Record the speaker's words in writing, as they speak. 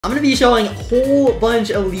I'm gonna be showing a whole bunch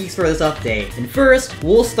of leaks for this update. And first,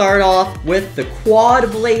 we'll start off with the quad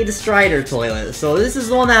blade strider toilet. So this is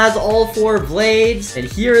the one that has all 4 blades,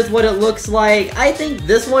 and here's what it looks like. I think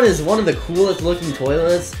this one is one of the coolest looking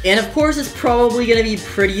toilets. And of course, it's probably gonna be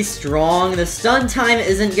pretty strong. The stun time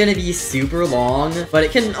isn't gonna be super long, but it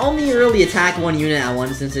can only really attack one unit at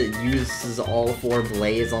once since it uses all 4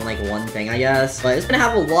 blades on like one thing, I guess. But it's gonna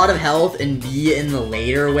have a lot of health and be in the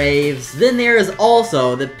later waves. Then there is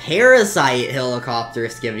also the Parasite helicopter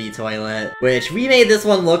skivvy toilet, which we made this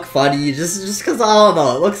one look funny just because I don't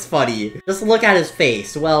know, it looks funny. Just look at his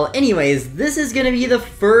face. Well, anyways, this is gonna be the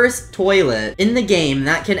first toilet in the game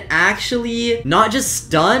that can actually not just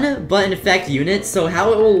stun, but infect units. So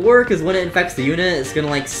how it will work is when it infects the unit, it's gonna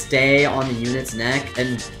like stay on the unit's neck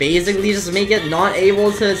and basically just make it not able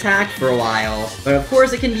to attack for a while. But of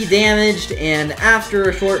course it can be damaged, and after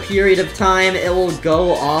a short period of time, it will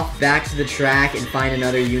go off back to the track and find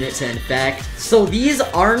another unit to infect. So these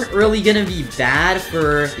aren't really gonna be bad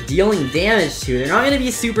for dealing damage to. They're not gonna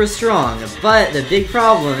be super strong, but the big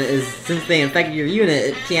problem is since they infected your unit,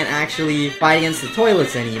 it can't actually fight against the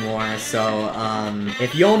toilets anymore. So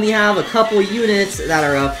if you only have a couple units that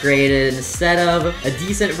are upgraded instead of a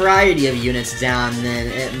decent variety of units down, then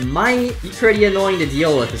it might be pretty annoying to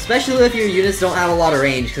deal with, especially if your units don't have a lot of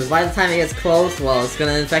range, because by the time it gets close, well, it's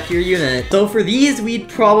gonna infect your unit. So for these, we'd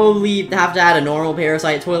probably have to add a normal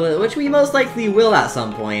Parasite toilet, which we most likely will at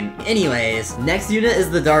some point. Anyways, next unit is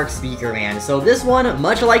the Dark Speaker Man. So this one,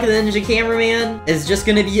 much like the Ninja Cameraman, is just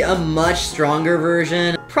gonna be a much stronger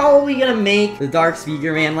version. Probably gonna make the Dark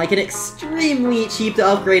Speaker Man like an extremely cheap to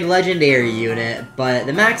upgrade legendary unit, but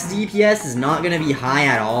the max DPS is not gonna be high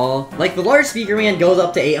at all. Like the Large Speaker Man goes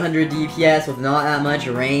up to 800 DPS with not that much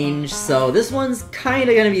range, so this one's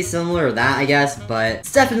kinda gonna be similar to that, I guess, but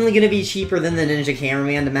it's definitely gonna be cheaper than the Ninja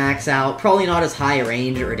Cameraman to max out. Probably not as high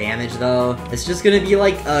range or damage though. It's just gonna be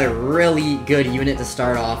like a really good unit to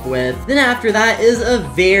start off with. Then after that is a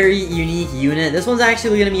very unique unit. This one's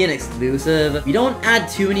actually gonna be an exclusive. We don't add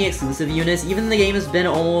too many exclusive units. Even the game has been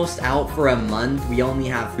almost out for a month. We only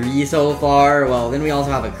have 3 so far. Well, then we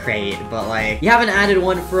also have a crate, but like, we haven't added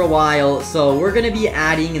one for a while, so we're gonna be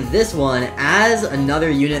adding this one as another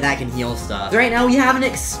unit that can heal stuff. So right now we have an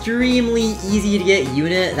extremely easy to get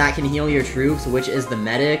unit that can heal your troops, which is the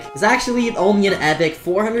Medic. It's actually only an epic.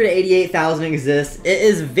 488,000 exists. It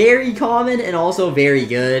is very common and also very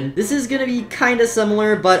good. This is gonna be kinda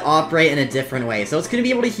similar, but operate in a different way. So it's gonna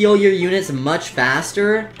be able to heal your units much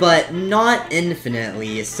faster, but not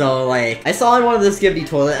infinitely. So like, I saw in one of the Skivvy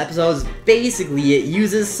Toilet episodes, basically it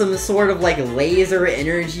uses some sort of like laser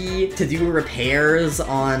energy to do repairs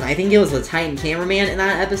on, I think it was the Titan Cameraman in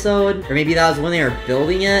that episode, or maybe that was when they were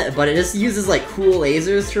building it, but it just uses like cool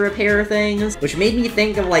lasers to repair things, which made me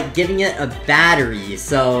think of like giving it a battery.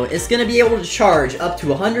 So it's gonna be able to charge up to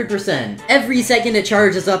 100%. Every second it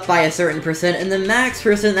charges up by a certain percent, and the max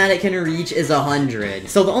percent that it can reach is 100.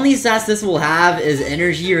 So the only stats this will have is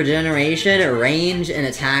energy regeneration, range, and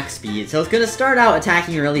attack speed. So it's gonna start out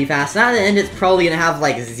attacking really fast, and at the end it's probably gonna have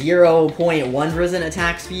like 0.1%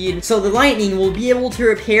 attack speed. So the lightning will be able to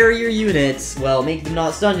repair your units, well, make them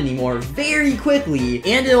not stunned anymore, very quickly,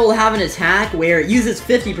 and it will have an attack where it uses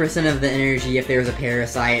 50% of the energy if there's a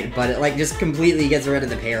parasite, but it like just completely gets rid of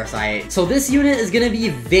the parasite. So this unit is gonna be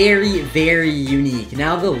very, very unique.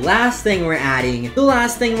 Now the last thing we're adding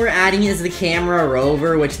is the Camera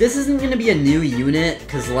Rover, which this isn't gonna be a new unit,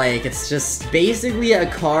 because like, it's just basically a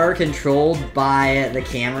car controlled by the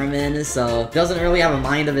cameraman, so it doesn't really have a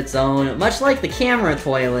mind of its own, much like the camera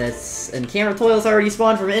toilets, and camera toilets already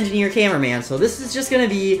spawned from Engineer Cameraman, so this is just gonna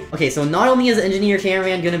be, okay, so not only is Engineer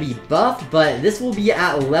Cameraman gonna be buffed, but this will be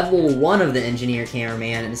at level 1 of the Engineer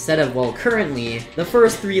Cameraman, instead of, well, currently, the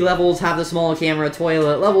first 3 levels have the small camera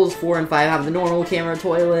toilet, levels 4 and 5 have the normal camera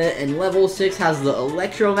toilet, and level 6 has the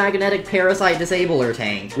electromagnetic parasite disabler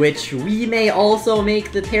tank, which we may also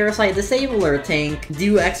make the parasite disabler tank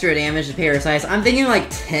do extra damage to parasites. I'm thinking like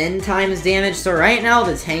 10 times damage, so right now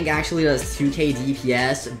the tank actually does 2k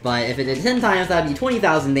DPS, but if it did 10 times, that'd be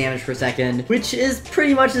 20,000 damage per second, which is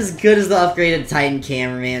pretty much as good as the upgraded Titan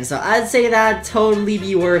Cameraman, so I'd say that'd totally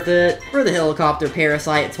be worth it. For the helicopter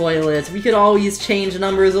parasite toilets, we could always change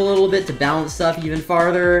numbers a little bit to balance stuff even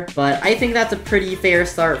farther, but I think that's a pretty fair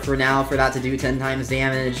start for now for that to do 10 times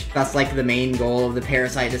damage. That's like the main goal of the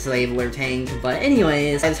parasite disabler tank, but But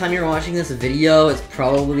anyways, by the time you're watching this video, it's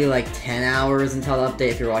probably like 10 hours until the update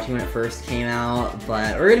if you're watching when it first came out.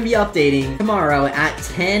 But we're gonna be updating tomorrow at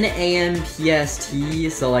 10 a.m.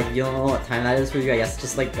 PST. So like, you don't know what time that is for you, I guess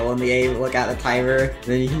just like go in the game, look at the timer, and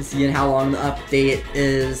then you can see in how long the update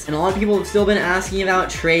is. And a lot of people have still been asking about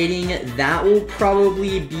trading. That will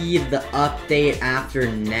probably be the update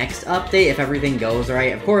after next update if everything goes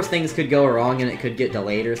right. Of course, things could go wrong and it could get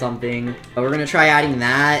delayed or something. But we're gonna try adding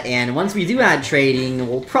that, and once we do add trading,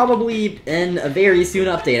 we'll probably, in a very soon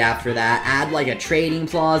update after that, add like a trading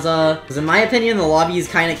plaza. Because in my opinion, the lobby is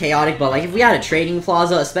kind of chaotic, but like if we had a trading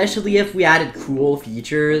plaza, especially if we added cool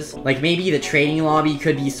features, like maybe the trading lobby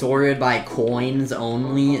could be sorted by coins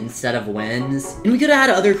only instead of wins. And we could add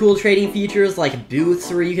other cool trading features like booths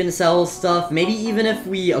where you can sell stuff. Maybe even if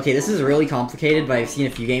we, okay, this is really complicated, but I've seen a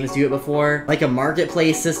few games do it before. Like a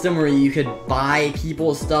marketplace system where you could buy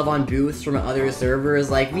people's stuff on booths from other servers.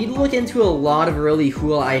 Like, we'd look into a lot of really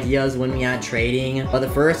cool ideas when we add trading. But the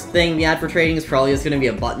first thing we add for trading is probably just gonna be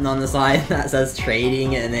a button on the side that says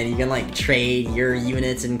trading, and then you can like trade your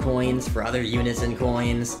units and coins for other units and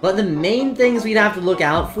coins. But the main things we'd have to look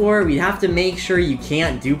out for, we'd have to make sure you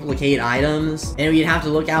can't duplicate items, and we'd have to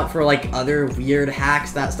look out for like other weird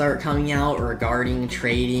hacks that start coming out regarding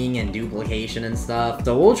trading and duplication and stuff.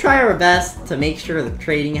 So we'll try our best to make sure that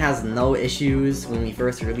trading has no issues when we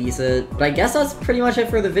first release it. But I guess that's pretty much it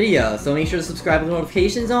for the video. So make sure to subscribe with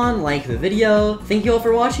notifications on, like the video. Thank you all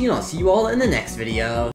for watching, and I'll see you all in the next video.